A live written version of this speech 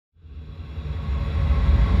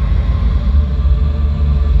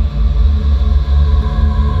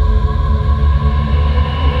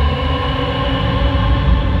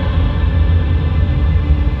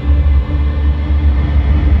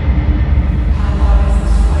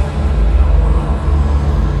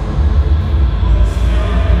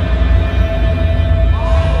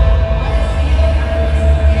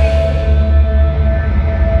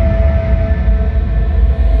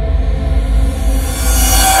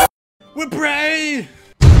We pray!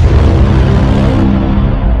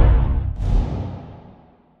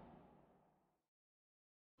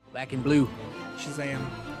 Black and blue. Shazam.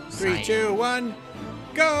 3, 2, 1,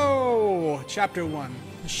 go! Chapter 1.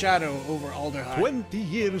 Shadow over Alderheim. 20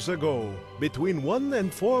 years ago, between 1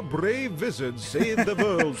 and 4 brave wizards saved the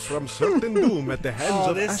world from certain doom at the hands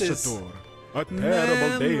of Asator, a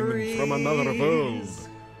terrible demon from another world.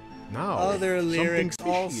 Now, Other lyrics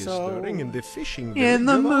something fishy also. is stirring in the fishing In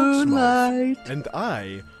the village of Oxmouth. moonlight. And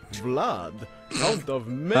I, Vlad, count of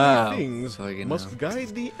many things, fucking must hell. guide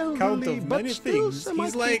the Count elderly of but many still things.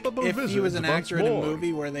 He's like semi-capable if he was wizards an once actor in a more.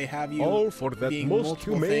 movie where they have you All for that being most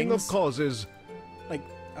multiple humane things. of causes. Like,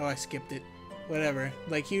 oh, I skipped it. Whatever.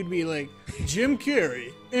 Like, he would be like, Jim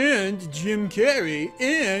Carrey, and Jim Carrey,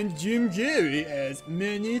 and Jim Carrey as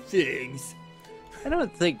many things. I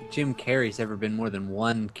don't think Jim Carrey's ever been more than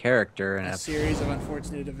one character in A a. series of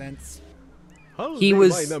unfortunate events. He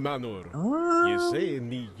was- You say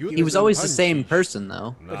He was always the same person,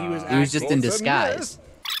 though. But he was He was just in acting. disguise.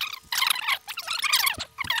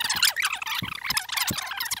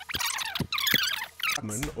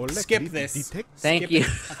 Skip this. Thank Skip you. it.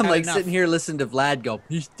 I've I'm had like enough. sitting here listening to Vlad go,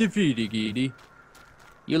 he's defeated, Edie.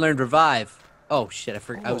 You learned revive. Oh shit,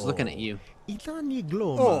 I was looking at you. Before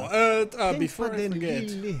I forget.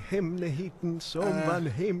 Hemligheten som var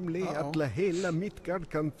hemlig att la hela Midgard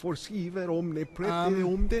kan forsiver om ne prette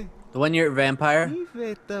om det. The one year vampire? Vi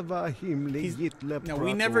vet vad hemlig Hitler No,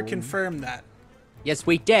 we never confirmed that. Yes,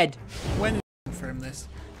 we did. When did we confirm this?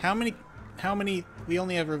 How many, we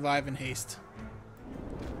only have revive and haste.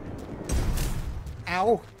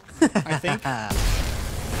 Ow. I think.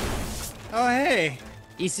 Oh, hey.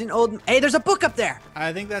 He's an old. Hey, there's a book up there.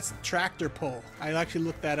 I think that's tractor pull. I actually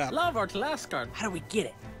looked that up. Love till Asgard. How do we get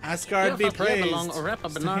it? Asgard be praised. Belong or rep a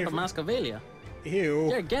banana of Mascavelia. Ew.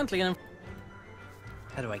 You're Gently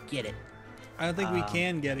How do I get it? I don't think we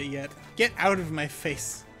can get it yet. Get out of my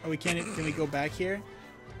face. Oh, we can't. Can we go back here?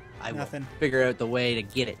 I Nothing. will figure out the way to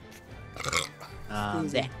get it.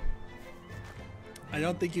 There. I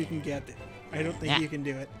don't think you can get it. I don't think Yeah. you can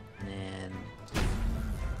do it. And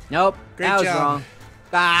nope, Great that was job. wrong.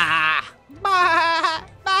 Bah! Bah!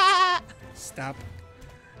 Bah! Stop.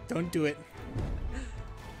 Don't do it.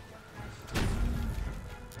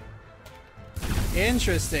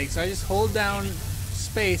 Interesting. So I just hold down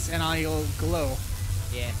space and I'll glow.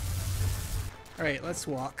 Yeah. All right, let's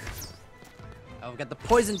walk. Oh, we've got the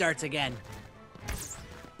poison darts again.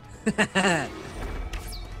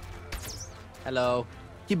 Hello.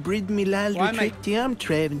 Je bryr mig aldrig Why am I- riktigt om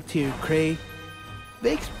träventyr, Cray.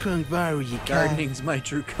 Växtpunkt varje kall. Gardening's my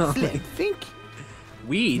true calling. Släktfink.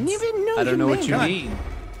 Weeds? Never know I don't you know what you man. mean.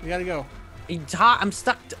 We gotta go. I'm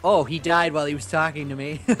stuck. Oh, he died while he was talking to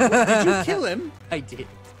me. Did you kill him? I did.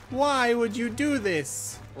 Why would you do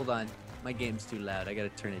this? Hold on. My game's too loud. I gotta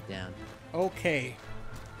turn it down. Okay.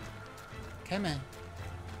 Come on.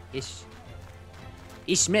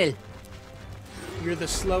 Ishmael. You're the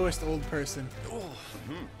slowest old person.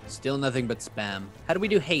 Still nothing but spam. How do we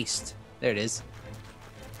do haste? There it is.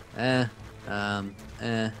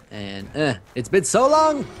 It's been so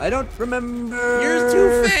long, I don't remember. You're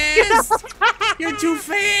too fast! You're too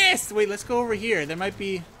fast! Wait, let's go over here. There might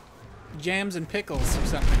be jams and pickles or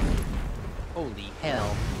something. Holy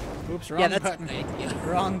hell. Oops, wrong Yeah, that's button. an idea.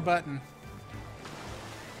 Wrong button.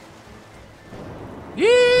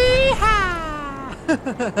 Yeehaw!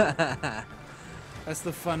 That's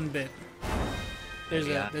the fun bit. There's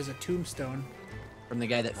Yeah. there's a tombstone. From the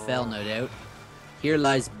guy that fell, no doubt. Here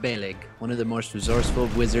lies Belig, one of the most resourceful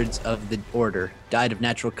wizards of the Order. Died of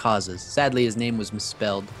natural causes. Sadly, his name was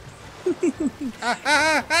misspelled.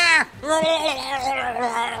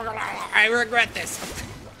 I regret this.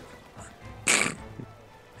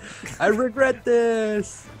 I regret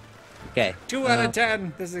this! Okay. 2 out of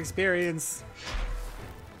 10. This experience.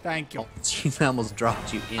 Thank you. She almost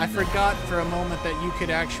dropped you in. I forgot for a moment that you could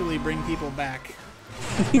actually bring people back.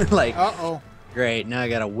 You're like, Uh-oh. great, now I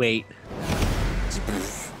gotta wait.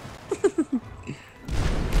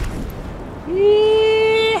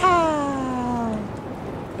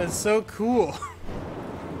 Yeehaw! That's so cool.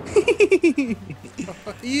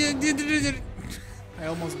 I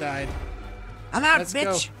almost died. I'm out, Let's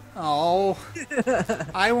bitch! go. Oh.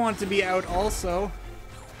 I want to be out also.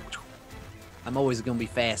 I'm always gonna be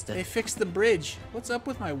faster. They fixed the bridge. What's up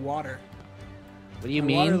with my water? What do you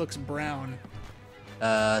My water mean? looks brown.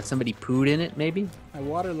 Somebody pooed in it, maybe? My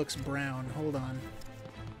water looks brown. Hold on.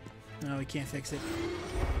 No, we can't fix it.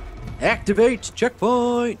 Activate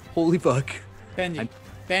checkpoint! Holy fuck. Benji.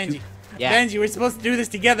 Benji. Yeah. Benji, we're supposed to do this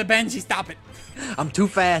together. Benji, stop it. I'm too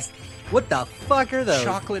fast. What the fuck are those?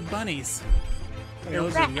 Chocolate bunnies. Oh,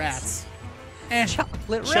 those are rats.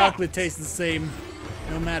 Chocolate rat. Chocolate tastes the same,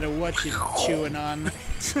 no matter what you're chewing on.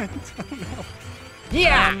 I don't know.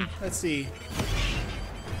 Yeah. Let's see.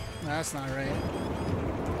 No, that's not right.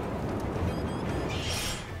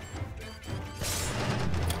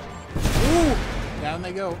 Ooh! Down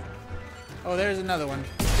they go. Oh, there's another one.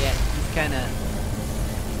 Yeah, he's kind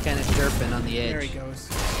of chirping on the edge. There he goes.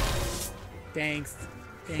 Thanks.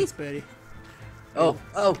 Thanks, buddy. Oh,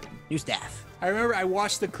 new staff. I remember I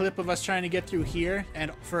watched the clip of us trying to get through here,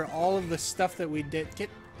 and for all of the stuff that we did,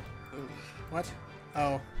 what?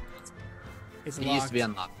 Oh, it's It locked. used to be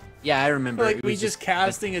unlocked. Yeah, I remember. Like It we was just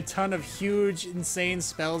casting a ton of huge, insane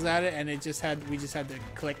spells at it, and we just had to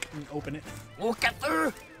click and open it. Walk up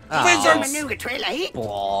through. Oh. Manuga trailer hit.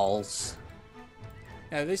 balls.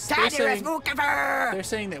 Yeah, they're saying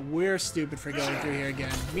that we're stupid for going through here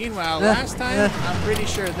again. Meanwhile, last time, I'm pretty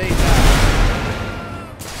sure they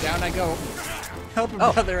died. Down I go. Help a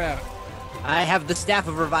brother out. I have the staff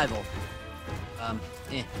of revival.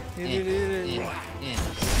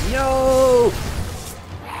 No!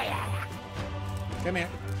 Come here.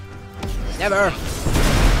 Never.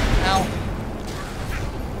 Ow.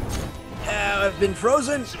 Oh, I've been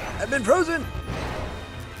frozen. That's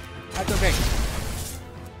okay.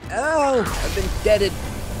 Oh, I've been deaded.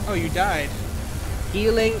 Oh, you died.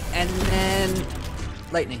 Healing and then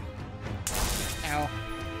lightning. Ow.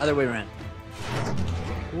 Other way around.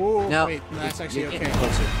 Whoa, No, wait, no, that's actually you're getting okay.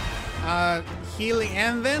 closer. Healing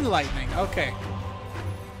and then lightning. Okay.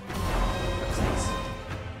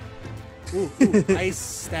 Ooh, ice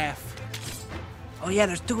staff. Oh yeah,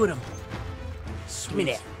 there's two of them. Sweet. Give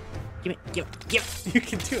me that. Give it. You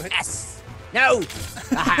can do it. Yes. No.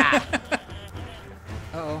 Aha.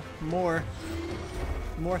 Uh-oh, more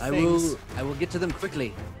things. I will get to them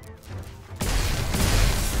quickly.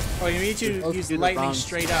 Oh, you need to Both use do the lightning wrong-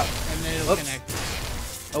 straight up, and then it'll Oops. connect.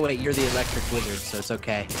 Oh wait, you're the electric wizard, so it's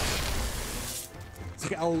okay. It's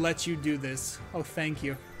okay, I'll let you do this. Oh, thank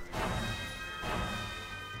you.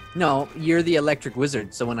 No, you're the electric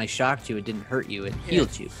wizard, so when I shocked you, it didn't hurt you, it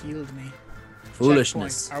healed you. Healed me.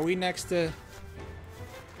 Foolishness. Checkpoint. Are we next to...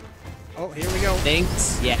 Oh, here we go.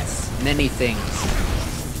 Things? Yes. Many things.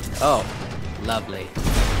 Oh, lovely.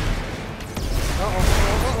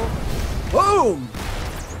 Uh-oh. Boom!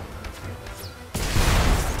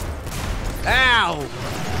 Ow!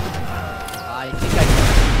 I think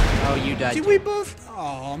I... Oh, you died. Did we both...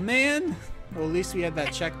 Oh, man. Well, at least we had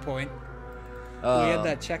that checkpoint. We had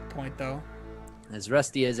that checkpoint, though. As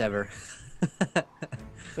rusty as ever.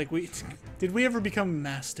 Like, did we ever become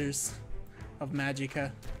masters of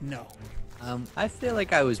Magicka? No. I feel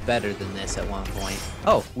like I was better than this at one point.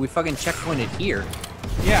 Oh, we fucking checkpointed here.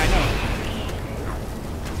 Yeah, I know.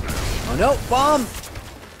 Oh no, bomb!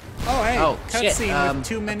 Oh, hey, Oh, shit, cutscene with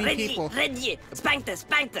too many people. Ready, spank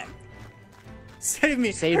them. Save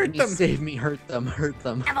me, Save hurt me, them. save me, hurt them.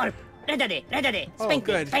 Come on, ready. Oh, Spank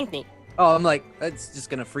good. me. Oh, I'm like, it's just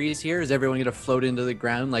gonna freeze here? Is everyone gonna float into the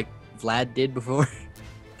ground like Vlad did before?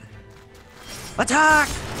 Attack!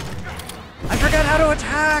 I forgot how to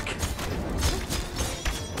attack!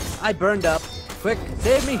 I burned up. Quick,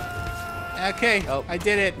 save me! Okay, Oh. I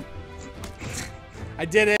did it. I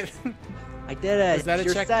did it. I did it. Was that a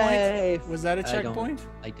You're checkpoint? safe. Was that a checkpoint?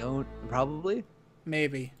 I don't. Probably.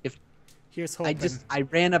 Maybe. If Here's hoping. I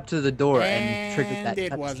ran up to the door and triggered that. And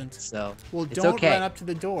it cutscene, wasn't. So Well, it's don't okay. run up to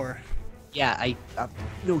the door. Yeah,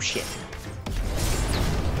 no shit.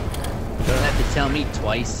 Don't have to tell me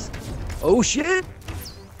twice. Oh shit!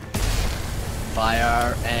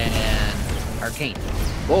 Fire and arcane.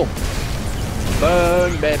 Boom.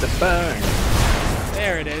 Burn, baby, burn.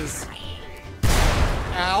 There it is.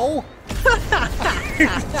 Ow!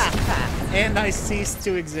 And I ceased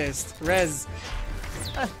to exist. Rez.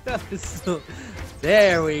 That was so...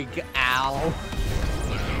 There we go. Ow.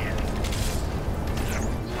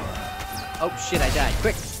 Oh shit, I died.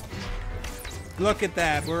 Quick. Look at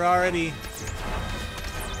that. We're already...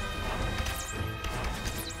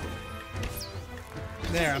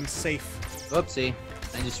 There, I'm safe. Whoopsie.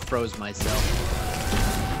 I just froze myself.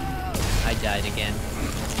 I died again.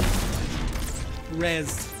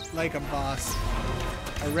 Rez. Like a boss.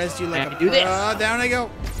 I rezzed you like I a... do this. Down I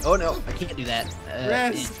go. Oh no, I can't do that.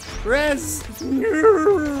 Rez. Rez.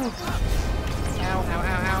 No. Ow, ow,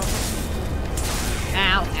 ow,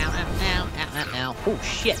 Ow, ow, ow, ow, ow, ow, ow. Oh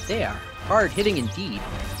shit, they are hard hitting indeed.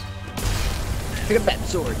 Pick up that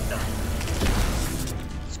sword.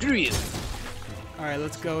 Screw you. Alright,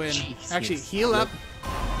 let's go in. Jeez, Actually, yes. heal up.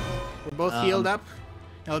 We're both healed up.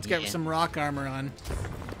 Now let's get yeah. some rock armor on.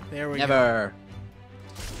 There we go. Never.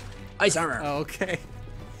 Ice armor. Oh, okay.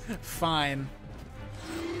 Fine.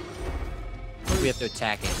 We have to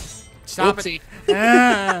attack it. Stop Oopsie. it.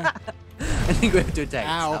 Ah. I think we have to attack.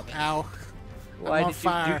 Ow, Stop it. ow. Why I'm on did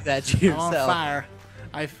fire. you do that to I'm yourself? on fire.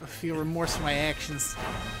 I feel remorse for my actions.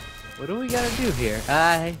 What do we gotta do here?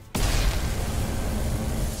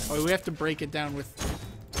 Oh, we have to break it down with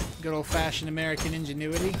good old-fashioned American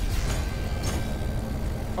ingenuity.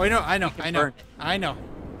 Oh, I know. burn it. I know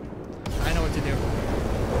what to do.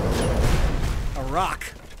 A rock.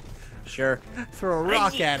 Sure. Throw a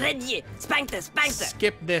rock at it. Reggie, spank this, spank this.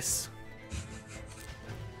 Skip this.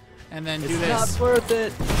 And then do It's this. not worth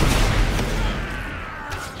it.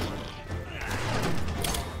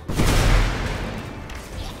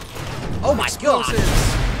 Oh my god!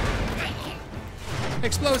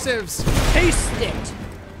 Explosives. Taste it!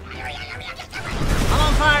 I'm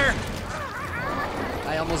on fire.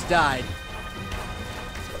 I almost died.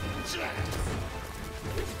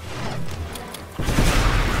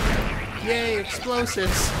 Yay,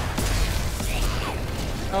 explosives.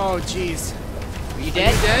 Oh, jeez. Are you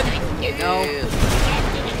dead? Dead? No.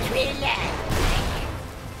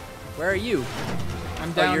 Where are you?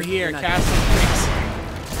 I'm down you're here not casting things.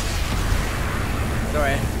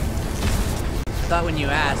 Sorry. I thought when you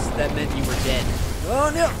asked, that meant you were dead.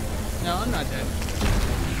 Oh no! No, I'm not dead.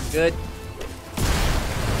 Good.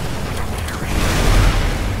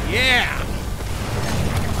 Yeah!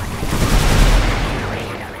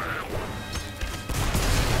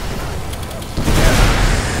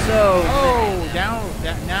 So. Oh,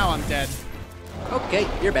 now I'm dead. Okay,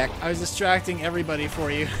 you're back. I was distracting everybody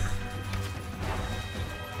for you.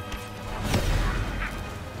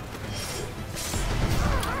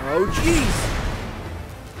 Oh jeez.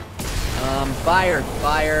 Fire.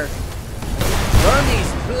 Burn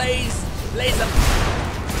these, blaze them.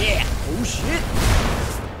 Yeah. Oh shit.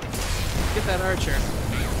 Get that archer.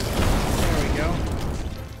 There we go.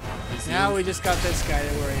 Now we just got this guy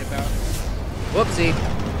to worry about. Whoopsie.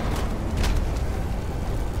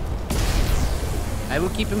 I will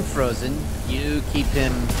keep him frozen. You keep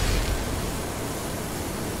him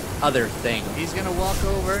other thing. He's gonna walk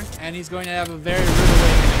over and he's going to have a very rude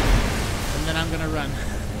awakening. And then I'm gonna run.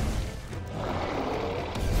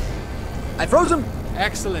 I froze him.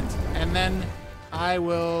 Excellent. And then I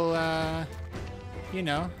will, you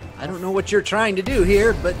know, I don't know what you're trying to do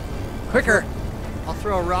here, but quicker. I'll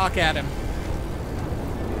throw a rock at him.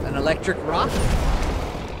 An electric rock?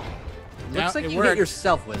 Now, Looks like it you worked. hit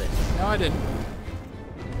yourself with it. No, I didn't.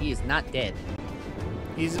 He is not dead.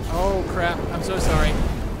 He's, oh crap, I'm so sorry.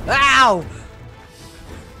 Ow!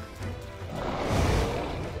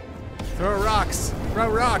 Throw rocks. Throw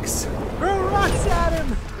rocks. Throw rocks at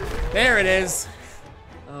him! There it is.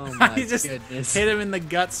 Oh my He just goodness. hit him in the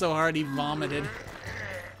gut so hard he vomited.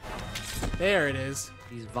 There it is.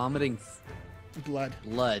 He's vomiting Blood.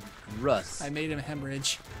 blood. Russ. I made him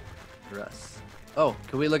hemorrhage. Russ. Oh,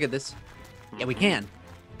 can we look at this? Yeah, we can.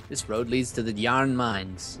 This road leads to the Yarn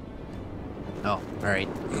Mines. Oh, alright.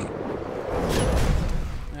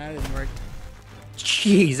 That didn't work.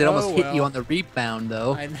 Jeez, it almost hit you well. on the rebound,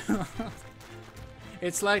 though. I know.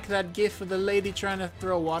 It's like that gif of the lady trying to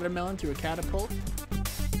throw a watermelon through a catapult.